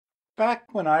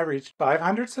Back when I reached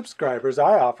 500 subscribers,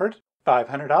 I offered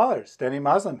 $500 to any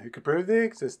Muslim who could prove the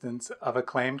existence of a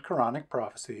claimed Quranic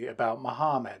prophecy about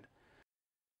Muhammad.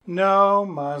 No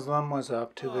Muslim was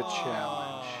up to the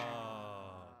challenge.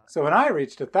 So when I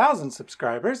reached 1,000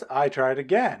 subscribers, I tried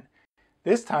again,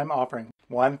 this time offering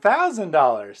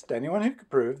 $1,000 to anyone who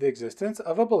could prove the existence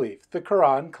of a belief the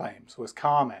Quran claims was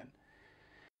common.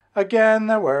 Again,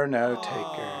 there were no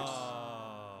takers.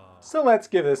 So let's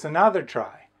give this another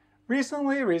try.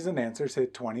 Recently, Reasoned Answers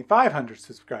hit 2,500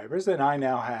 subscribers, and I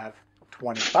now have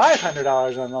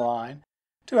 $2,500 on the line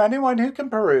to anyone who can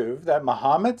prove that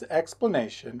Muhammad's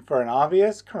explanation for an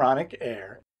obvious Quranic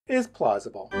error is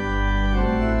plausible.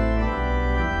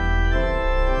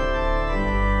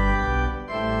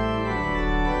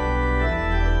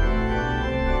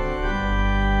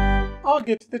 I'll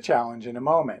get to the challenge in a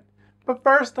moment, but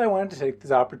first I wanted to take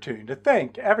this opportunity to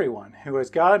thank everyone who has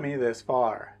gotten me this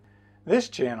far. This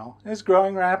channel is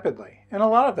growing rapidly, and a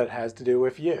lot of it has to do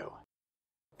with you.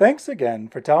 Thanks again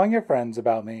for telling your friends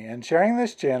about me and sharing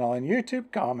this channel in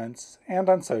YouTube comments and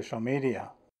on social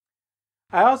media.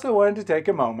 I also wanted to take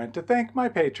a moment to thank my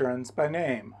patrons by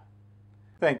name.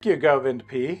 Thank you Govind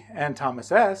P. and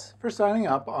Thomas S. for signing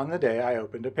up on the day I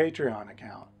opened a Patreon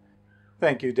account.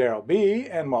 Thank you Daryl B.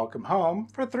 and Welcome Home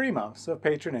for 3 months of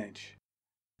patronage.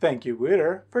 Thank you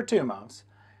Witter for 2 months.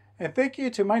 And thank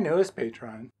you to my newest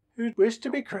patron, who wished to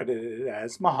be credited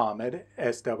as Muhammad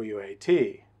SWAT.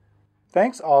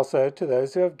 Thanks also to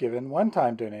those who have given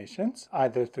one-time donations,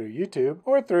 either through YouTube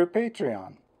or through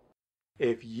Patreon.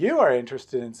 If you are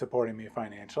interested in supporting me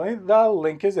financially, the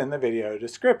link is in the video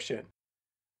description.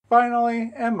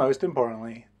 Finally, and most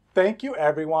importantly, thank you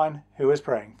everyone who is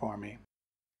praying for me.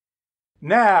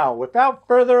 Now, without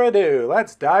further ado,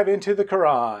 let's dive into the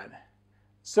Quran.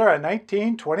 Surah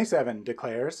 19:27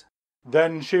 declares,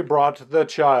 "Then she brought the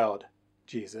child,"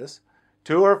 Jesus,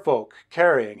 "to her folk,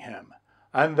 carrying him.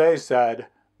 And they said,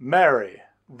 Mary,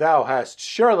 thou hast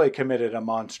surely committed a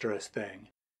monstrous thing.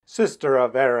 Sister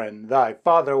of Aaron, thy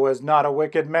father was not a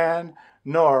wicked man,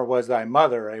 nor was thy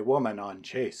mother a woman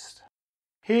unchaste."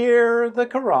 Here the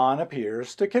Quran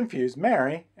appears to confuse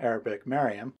Mary, Arabic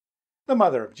Maryam, the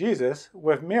mother of Jesus,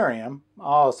 with Miriam,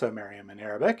 also Miriam in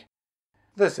Arabic,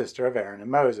 the sister of Aaron and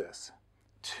Moses.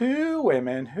 2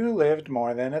 women who lived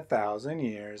more than 1,000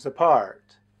 years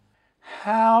apart.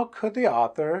 How could the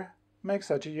author make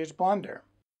such a huge blunder?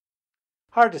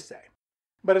 Hard to say,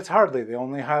 but it's hardly the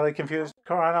only highly confused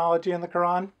chronology in the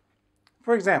Quran.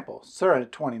 For example, Surah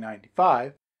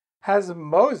 2095 has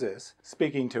Moses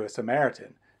speaking to a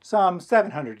Samaritan some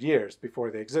 700 years before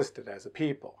they existed as a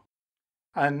people.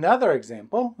 Another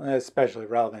example, especially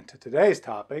relevant to today's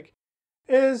topic,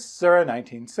 is Surah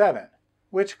 19:7.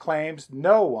 Which claims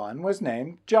no one was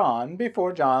named John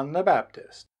before John the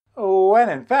Baptist, when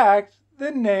in fact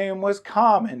the name was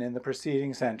common in the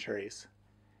preceding centuries.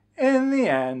 In the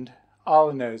end,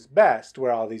 Allah knows best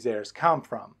where all these errors come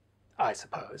from, I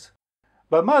suppose.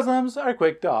 But Muslims are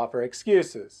quick to offer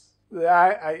excuses.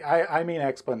 I mean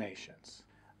explanations.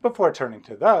 Before turning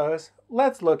to those,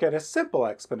 let's look at a simple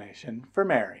explanation for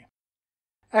Mary.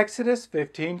 Exodus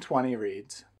 15:20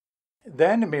 reads,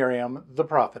 "Then Miriam the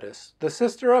prophetess, the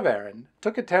sister of Aaron,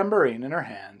 took a tambourine in her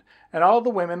hand, and all the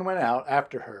women went out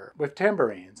after her with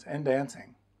tambourines and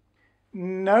dancing."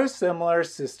 No similar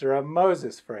sister of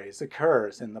Moses phrase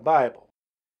occurs in the Bible.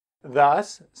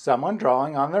 Thus, someone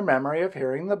drawing on their memory of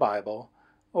hearing the Bible,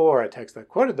 or a text that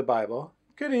quoted the Bible,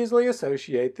 could easily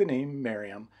associate the name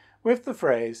Miriam with the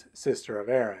phrase sister of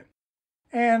Aaron,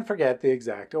 and forget the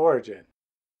exact origin.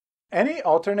 Any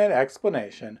alternate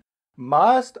explanation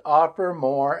must offer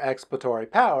more exploratory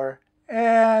power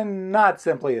and not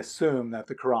simply assume that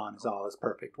the Quran is Allah's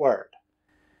perfect word.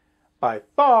 By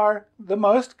far, the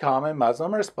most common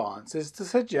Muslim response is to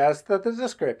suggest that the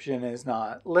description is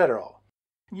not literal,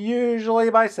 usually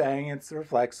by saying it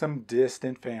reflects some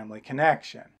distant family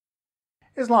connection.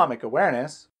 Islamic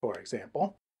Awareness, for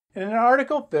example, in an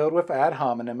article filled with ad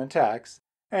hominem attacks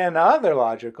and other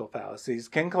logical fallacies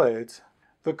concludes,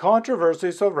 "The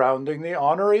controversy surrounding the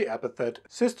honorary epithet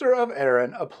sister of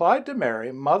Aaron applied to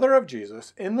Mary, mother of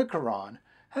Jesus, in the Quran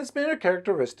has been a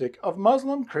characteristic of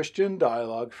Muslim-Christian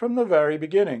dialogue from the very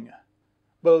beginning.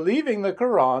 Believing the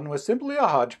Quran was simply a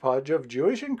hodgepodge of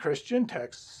Jewish and Christian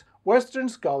texts, Western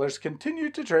scholars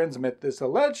continued to transmit this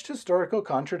alleged historical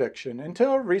contradiction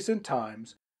until recent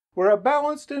times, where a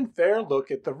balanced and fair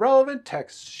look at the relevant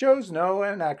texts shows no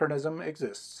anachronism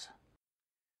exists.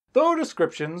 Though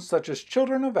descriptions such as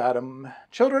children of Adam,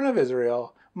 children of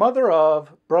Israel, mother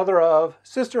of, brother of,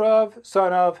 sister of,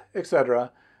 son of,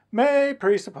 etc., may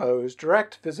presuppose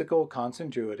direct physical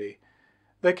contiguity,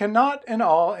 They cannot in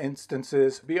all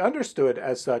instances be understood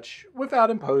as such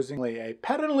without imposing a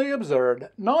patently absurd,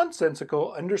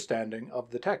 nonsensical understanding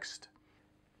of the text.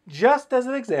 Just as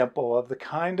an example of the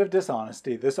kind of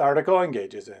dishonesty this article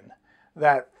engages in,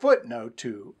 that footnote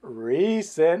to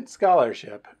recent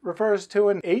scholarship refers to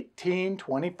an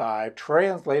 1825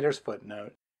 translator's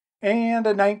footnote and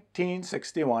a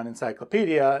 1961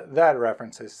 encyclopedia that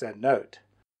references said note.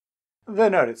 The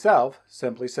note itself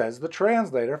simply says the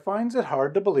translator finds it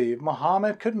hard to believe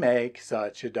Muhammad could make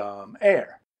such a dumb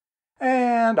error,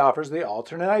 and offers the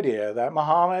alternate idea that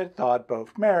Muhammad thought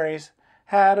both Marys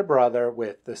had a brother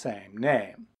with the same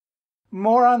name.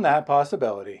 More on that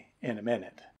possibility in a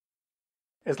minute.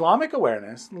 Islamic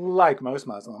awareness, like most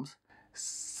Muslims,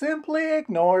 simply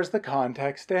ignores the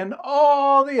context and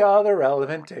all the other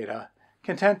relevant data,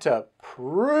 content to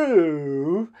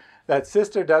prove that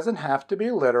sister doesn't have to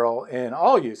be literal in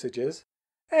all usages,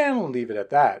 and leave it at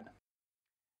that.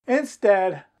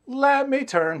 Instead, let me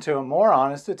turn to a more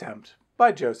honest attempt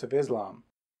by Joseph Islam.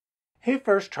 He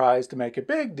first tries to make a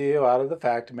big deal out of the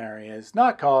fact Mary is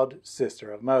not called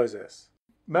sister of Moses.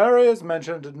 Mary is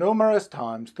mentioned numerous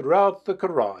times throughout the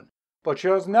Qur'an, but she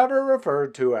was never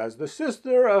referred to as the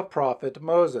sister of Prophet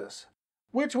Moses,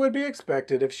 which would be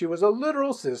expected if she was a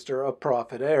literal sister of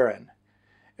Prophet Aaron.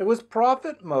 It was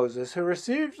Prophet Moses who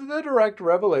received the direct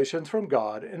revelations from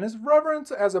God, and his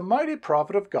reverence as a mighty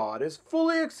prophet of God is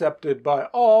fully accepted by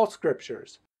all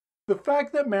scriptures. The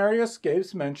fact that Mary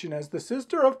escapes mention as the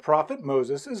sister of Prophet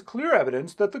Moses is clear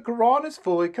evidence that the Qur'an is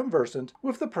fully conversant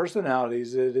with the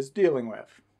personalities it is dealing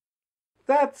with.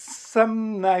 That's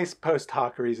some nice post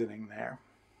hoc reasoning there.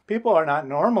 People are not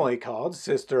normally called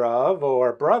sister of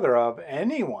or brother of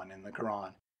anyone in the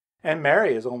Qur'an, and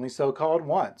Mary is only so called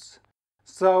once.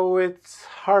 So it's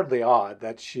hardly odd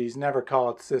that she's never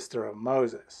called sister of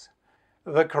Moses.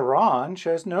 The Qur'an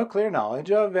shows no clear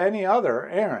knowledge of any other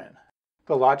Aaron.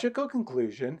 The logical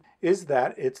conclusion is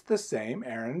that it's the same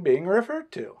Aaron being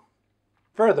referred to.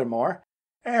 Furthermore,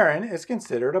 Aaron is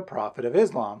considered a prophet of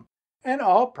Islam, and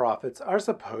all prophets are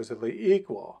supposedly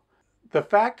equal. The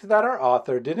fact that our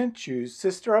author didn't choose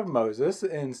sister of Moses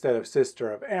instead of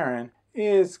sister of Aaron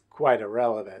is quite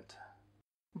irrelevant.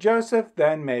 Joseph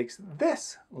then makes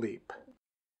this leap.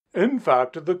 In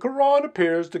fact, the Qur'an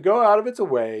appears to go out of its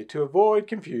way to avoid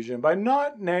confusion by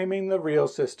not naming the real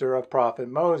sister of Prophet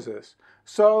Moses,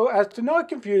 so as to not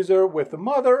confuse her with the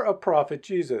mother of Prophet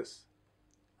Jesus.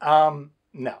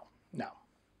 No.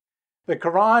 The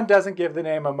Qur'an doesn't give the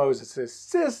name of Moses'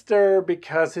 sister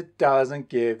because it doesn't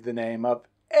give the name of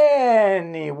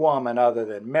any woman other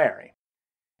than Mary.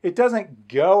 It doesn't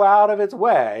go out of its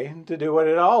way to do what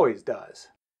it always does.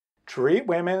 Treat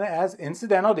women as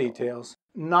incidental details,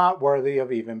 not worthy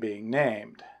of even being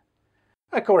named.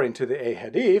 According to the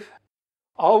Hadith,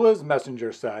 Allah's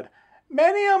messenger said,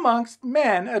 "Many amongst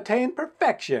men attained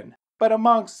perfection, but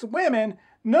amongst women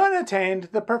none attained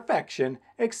the perfection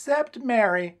except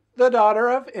Mary, the daughter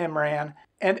of Imran,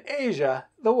 and Asia,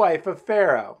 the wife of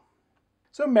Pharaoh."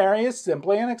 So Mary is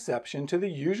simply an exception to the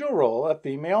usual role of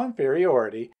female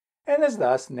inferiority and is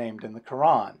thus named in the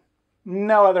Qur'an.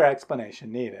 No other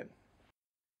explanation needed.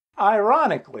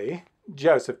 Ironically,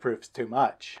 Joseph proves too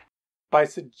much. By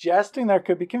suggesting there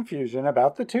could be confusion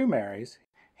about the two Marys,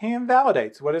 he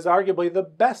invalidates what is arguably the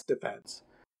best defense,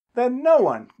 that no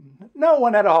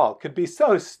one at all could be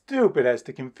so stupid as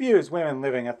to confuse women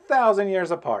living 1,000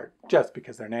 years apart just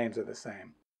because their names are the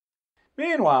same.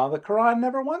 Meanwhile, the Qur'an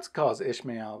never once calls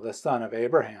Ishmael the son of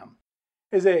Abraham.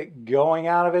 Is it going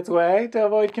out of its way to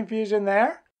avoid confusion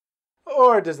there?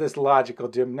 Or does this logical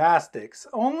gymnastics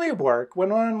only work when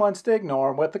one wants to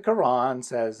ignore what the Qur'an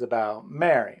says about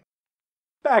Mary?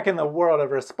 Back in the world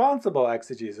of responsible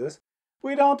exegesis,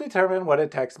 we don't determine what a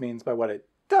text means by what it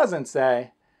doesn't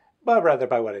say, but rather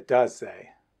by what it does say.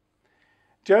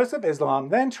 Joseph Islam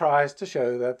then tries to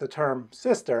show that the term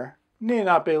sister need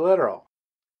not be literal.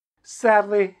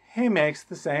 Sadly, he makes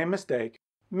the same mistake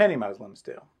many Muslims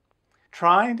do,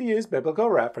 trying to use biblical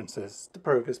references to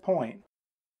prove his point.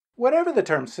 Whatever the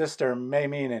term sister may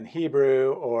mean in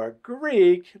Hebrew or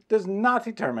Greek does not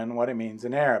determine what it means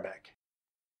in Arabic.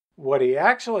 What he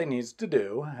actually needs to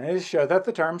do is show that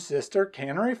the term sister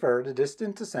can refer to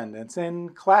distant descendants in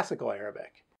classical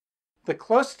Arabic. The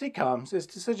closest he comes is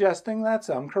to suggesting that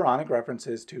some Quranic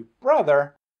references to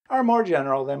brother are more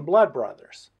general than blood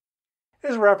brothers.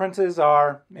 His references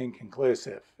are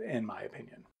inconclusive, in my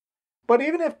opinion. But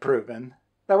even if proven,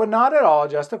 that would not at all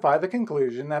justify the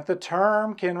conclusion that the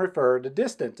term can refer to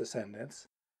distant descendants,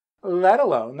 let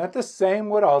alone that the same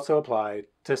would also apply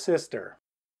to sister.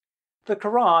 The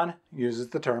Qur'an uses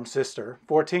the term sister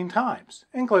 14 times,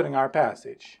 including our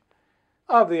passage.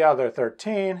 Of the other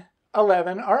 13,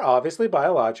 11 are obviously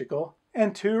biological,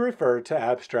 and 2 refer to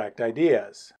abstract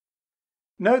ideas.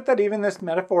 Note that even this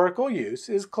metaphorical use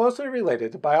is closely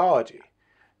related to biology,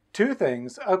 2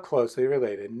 things of closely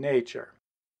related nature.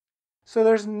 So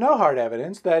there's no hard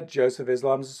evidence that Joseph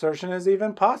Islam's assertion is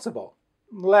even possible,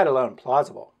 let alone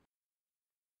plausible.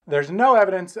 There's no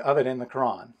evidence of it in the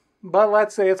Qur'an, but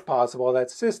let's say it's possible that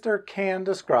sister can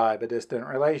describe a distant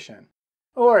relation,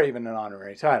 or even an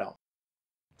honorary title.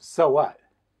 So what?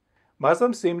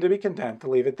 Muslims seem to be content to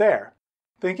leave it there,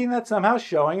 thinking that somehow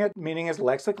showing its meaning is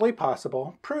lexically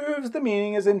possible proves the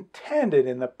meaning is intended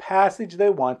in the passage they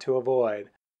want to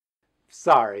avoid.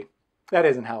 Sorry, that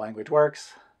isn't how language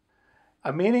works.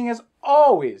 A meaning is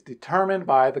always determined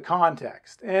by the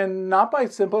context, and not by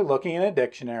simply looking in a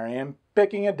dictionary and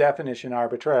picking a definition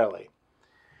arbitrarily.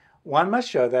 One must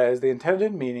show that is the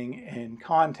intended meaning in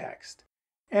context,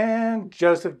 and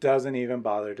Joseph doesn't even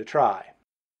bother to try.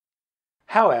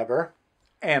 However,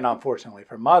 and unfortunately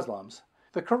for Muslims,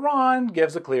 the Qur'an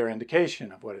gives a clear indication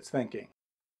of what it's thinking.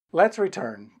 Let's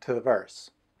return to the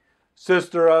verse.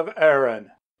 Sister of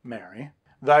Aaron, Mary,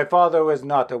 thy father was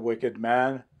not a wicked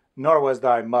man, nor was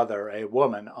thy mother a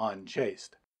woman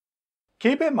unchaste.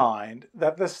 Keep in mind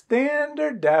that the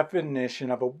standard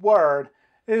definition of a word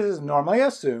is normally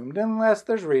assumed unless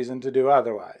there's reason to do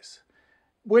otherwise,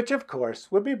 which of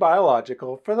course would be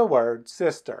biological for the word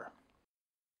sister.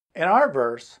 In our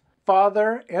verse,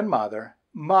 father and mother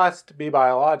must be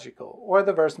biological, or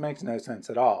the verse makes no sense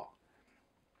at all.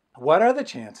 What are the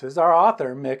chances our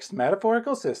author mixed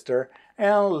metaphorical sister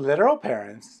and literal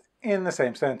parents in the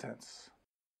same sentence?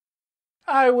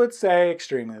 I would say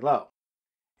extremely low.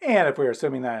 And if we're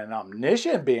assuming that an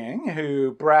omniscient being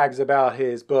who brags about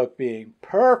his book being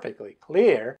perfectly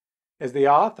clear is the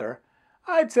author,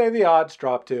 I'd say the odds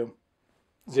drop to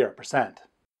 0%.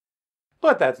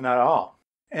 But that's not all.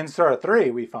 In Surah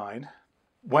 3 we find,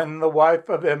 when the wife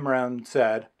of Imran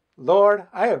said, Lord,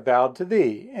 I have vowed to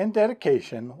thee in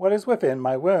dedication what is within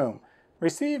my womb.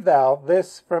 Receive thou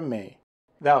this from me.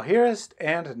 Thou hearest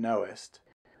and knowest.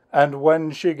 And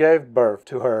when she gave birth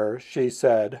to her, she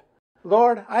said,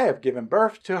 Lord, I have given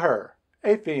birth to her,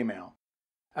 a female.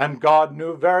 And God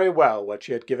knew very well what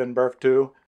she had given birth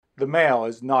to. The male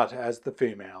is not as the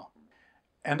female.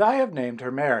 And I have named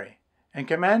her Mary, and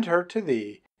commend her to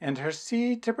thee, and her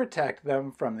seed to protect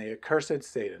them from the accursed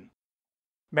Satan.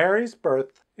 Mary's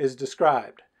birth is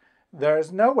described. There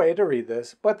is no way to read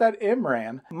this but that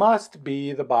Imran must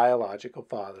be the biological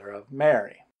father of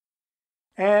Mary.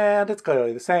 And it's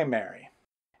clearly the same Mary.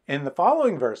 In the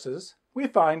following verses, we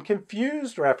find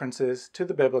confused references to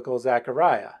the biblical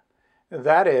Zechariah,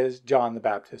 that is, John the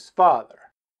Baptist's father.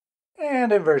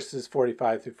 And in verses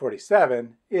 45 through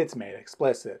 47, it's made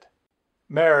explicit.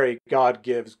 Mary, God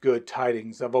gives good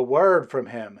tidings of a word from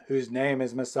him, whose name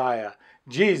is Messiah,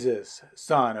 Jesus,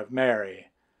 son of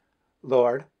Mary.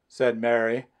 Lord, said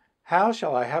Mary, how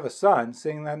shall I have a son,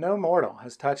 seeing that no mortal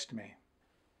has touched me?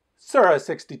 Surah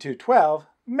 62:12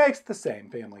 makes the same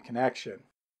family connection.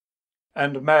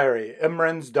 And Mary,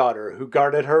 Imran's daughter, who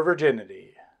guarded her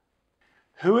virginity.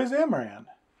 Who is Imran?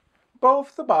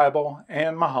 Both the Bible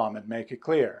and Muhammad make it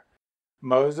clear.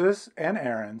 Moses and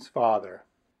Aaron's father.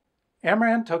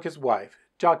 Imran took his wife,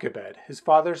 Jochebed, his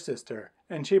father's sister,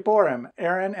 and she bore him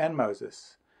Aaron and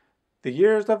Moses, the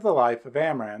years of the life of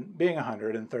Imran being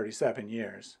 137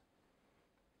 years.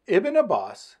 Ibn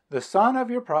Abbas, the son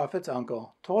of your prophet's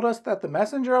uncle, told us that the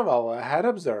messenger of Allah had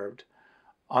observed,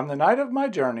 on the night of my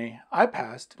journey, I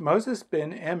passed Moses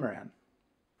bin Imran.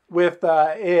 With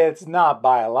it's not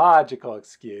biological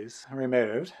excuse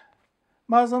removed,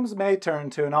 Muslims may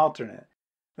turn to an alternate,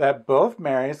 that both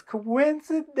Marys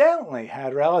coincidentally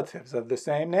had relatives of the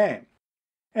same name.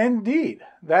 Indeed,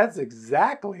 that's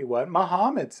exactly what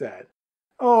Muhammad said,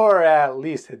 or at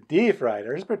least Hadith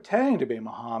writers pretending to be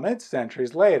Muhammad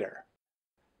centuries later.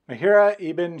 Mughira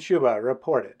ibn Shuba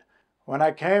reported, when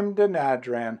I came to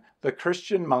Najran, the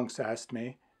Christian monks asked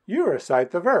me, You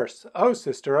recite the verse, O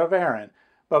sister of Aaron,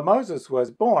 but Moses was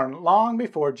born long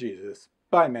before Jesus,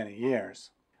 by many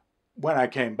years. When I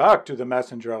came back to the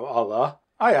messenger of Allah,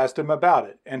 I asked him about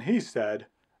it, and he said,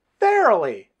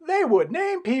 Verily, they would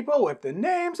name people with the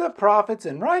names of prophets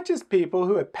and righteous people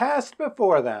who had passed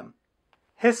before them.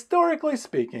 Historically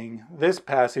speaking, this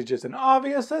passage is an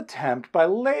obvious attempt by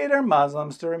later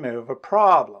Muslims to remove a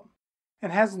problem,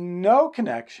 and has no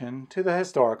connection to the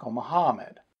historical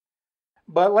Muhammad.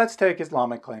 But let's take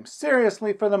Islamic claims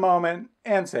seriously for the moment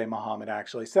and say Muhammad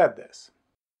actually said this.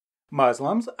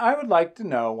 Muslims, I would like to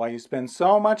know why you spend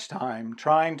so much time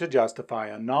trying to justify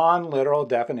a non-literal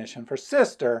definition for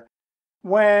sister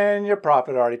when your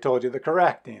prophet already told you the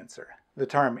correct answer. The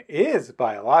term is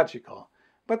biological,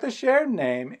 but the shared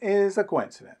name is a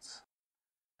coincidence.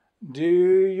 Do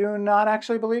you not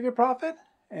actually believe your prophet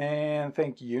and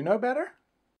think you know better?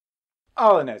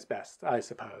 Allah knows best, I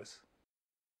suppose.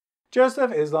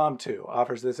 Joseph Islam too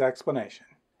offers this explanation,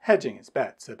 hedging his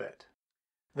bets a bit.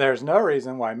 There's no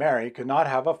reason why Mary could not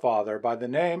have a father by the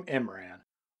name Imran,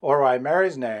 or why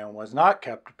Mary's name was not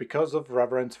kept because of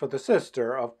reverence for the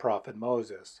sister of Prophet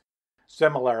Moses.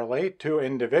 Similarly, two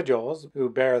individuals who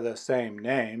bear the same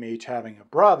name, each having a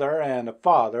brother and a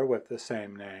father with the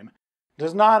same name,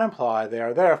 does not imply they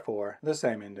are therefore the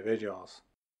same individuals.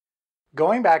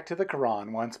 Going back to the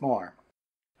Qur'an once more.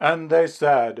 And they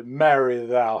said, Mary,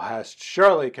 thou hast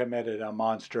surely committed a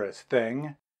monstrous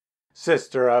thing.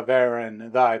 Sister of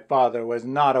Aaron, thy father was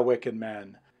not a wicked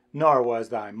man, nor was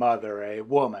thy mother a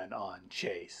woman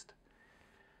unchaste.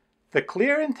 The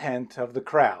clear intent of the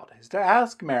crowd is to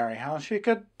ask Mary how she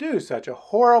could do such a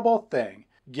horrible thing,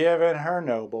 given her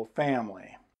noble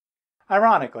family.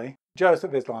 Ironically,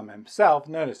 Joseph Islam himself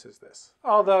notices this,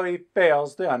 although he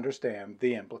fails to understand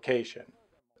the implication.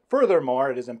 Furthermore,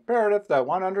 it is imperative that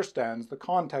one understands the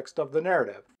context of the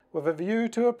narrative, with a view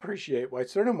to appreciate why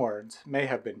certain words may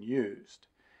have been used.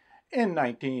 In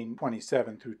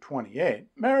 19:27-28,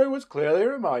 Mary was clearly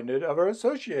reminded of her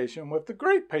association with the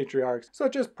great patriarchs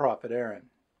such as Prophet Aaron.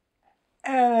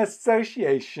 An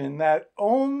association that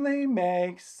only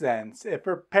makes sense if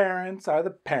her parents are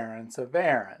the parents of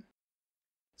Aaron.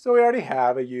 So we already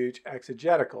have a huge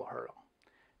exegetical hurdle.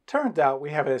 Turns out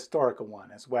we have a historical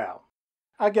one as well.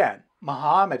 Again,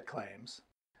 Muhammad claims,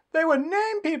 they would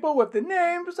name people with the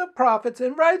names of prophets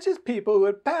and righteous people who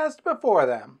had passed before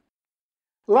them.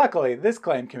 Luckily, this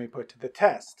claim can be put to the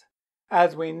test,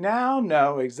 as we now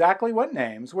know exactly what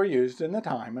names were used in the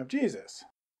time of Jesus.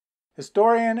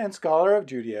 Historian and scholar of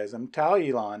Judaism Tal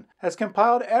Elon has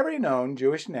compiled every known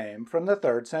Jewish name from the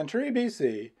 3rd century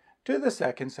BC to the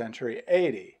 2nd century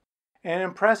AD, an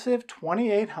impressive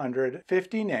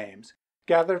 2,850 names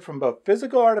gathered from both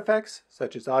physical artifacts,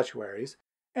 such as ossuaries,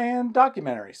 and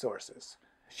documentary sources.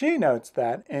 She notes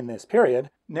that, in this period,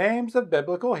 names of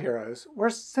biblical heroes were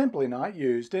simply not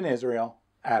used in Israel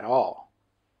at all.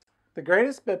 The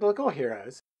greatest biblical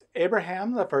heroes,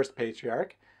 Abraham, the first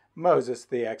patriarch, Moses,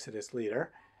 the Exodus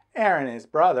leader, Aaron, his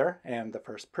brother and the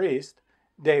first priest,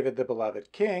 David, the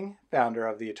beloved king, founder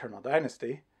of the eternal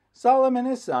dynasty, Solomon,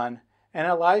 his son, and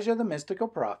Elijah, the mystical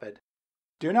prophet,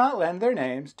 do not lend their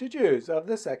names to Jews of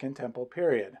the Second Temple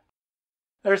period.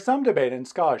 There is some debate in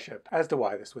scholarship as to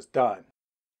why this was done.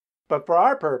 But for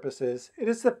our purposes, it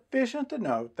is sufficient to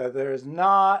note that there is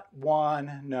not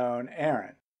one known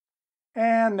Aaron,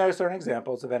 and no certain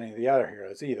examples of any of the other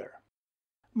heroes either.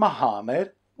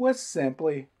 Muhammad was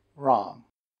simply wrong.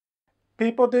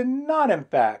 People did not, in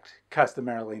fact,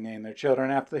 customarily name their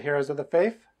children after the heroes of the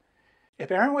faith.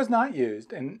 If Aaron was not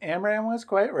used, and Imran was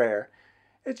quite rare,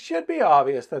 it should be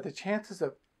obvious that the chances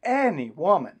of any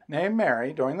woman named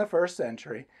Mary during the 1st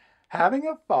century having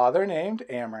a father named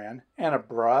Imran and a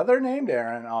brother named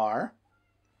Aaron are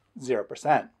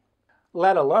 0%,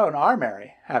 let alone our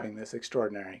Mary having this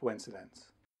extraordinary coincidence.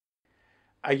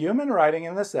 A human writing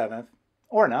in the 7th,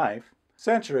 or 9th,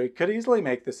 century could easily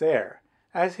make this error,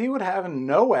 as he would have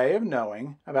no way of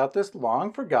knowing about this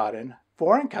long-forgotten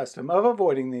foreign custom of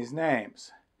avoiding these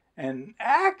names. An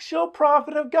actual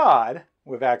prophet of God,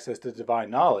 with access to divine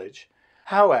knowledge,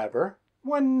 however,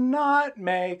 would not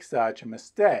make such a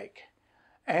mistake.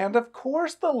 And of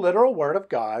course the literal word of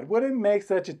God wouldn't make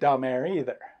such a dumb error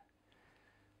either.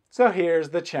 So here's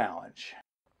the challenge.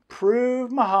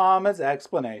 Prove Muhammad's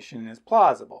explanation is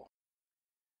plausible.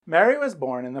 Mary was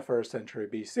born in the 1st century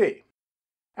BC.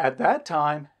 At that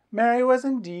time, Mary was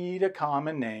indeed a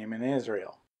common name in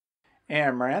Israel.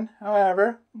 Imran,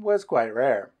 however, was quite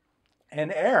rare,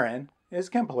 and Aaron is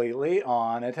completely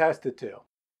unattested to.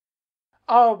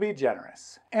 I'll be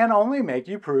generous, and only make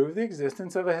you prove the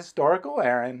existence of a historical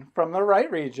Aaron from the right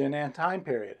region and time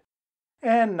period,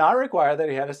 and not require that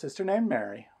he had a sister named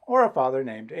Mary or a father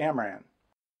named Imran.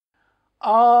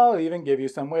 I'll even give you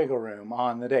some wiggle room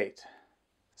on the date.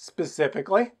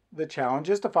 Specifically, the challenge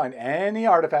is to find any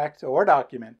artifact or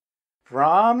document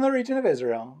from the region of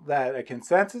Israel that a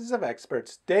consensus of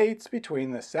experts dates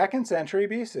between the 2nd century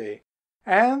BC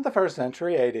and the 1st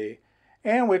century AD,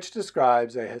 and which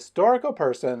describes a historical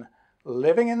person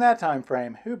living in that time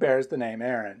frame who bears the name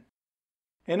Aaron.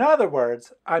 In other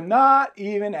words, I'm not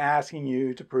even asking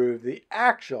you to prove the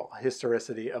actual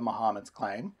historicity of Muhammad's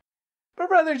claim,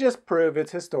 but rather just prove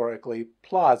it's historically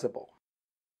plausible.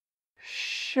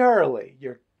 Surely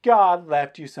your God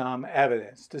left you some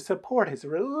evidence to support his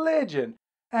religion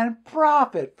and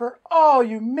prophet for all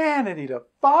humanity to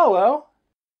follow.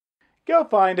 Go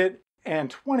find it,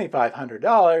 and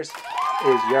 $2,500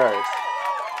 is yours.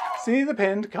 See the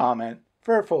pinned comment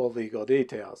for full legal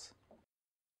details.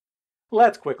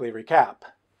 Let's quickly recap.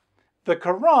 The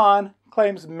Qur'an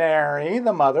claims Mary,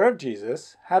 the mother of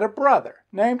Jesus, had a brother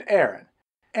named Aaron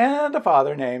and a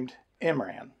father named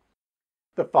Imran.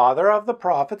 The father of the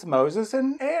prophets Moses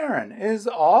and Aaron is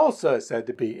also said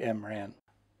to be Imran.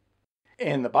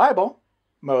 In the Bible,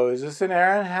 Moses and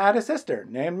Aaron had a sister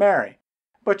named Mary,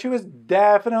 but she was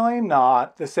definitely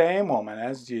not the same woman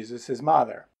as Jesus'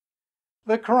 mother.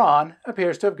 The Qur'an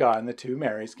appears to have gotten the two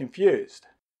Marys confused.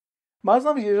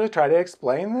 Muslims usually try to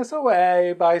explain this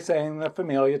away by saying the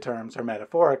familiar terms are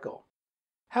metaphorical.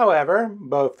 However,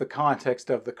 both the context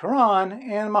of the Qur'an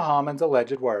and Muhammad's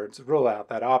alleged words rule out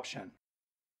that option.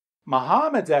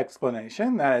 Muhammad's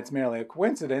explanation that it's merely a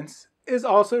coincidence is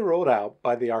also ruled out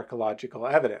by the archaeological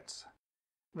evidence.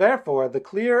 Therefore, the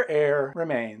clear air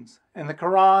remains, and the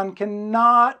Qur'an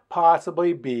cannot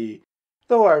possibly be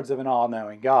the words of an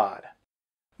all-knowing God.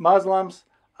 Muslims,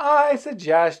 I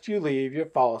suggest you leave your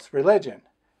false religion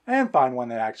and find one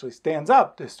that actually stands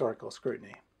up to historical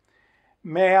scrutiny.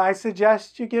 May I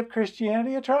suggest you give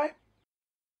Christianity a try?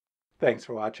 Thanks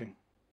for watching.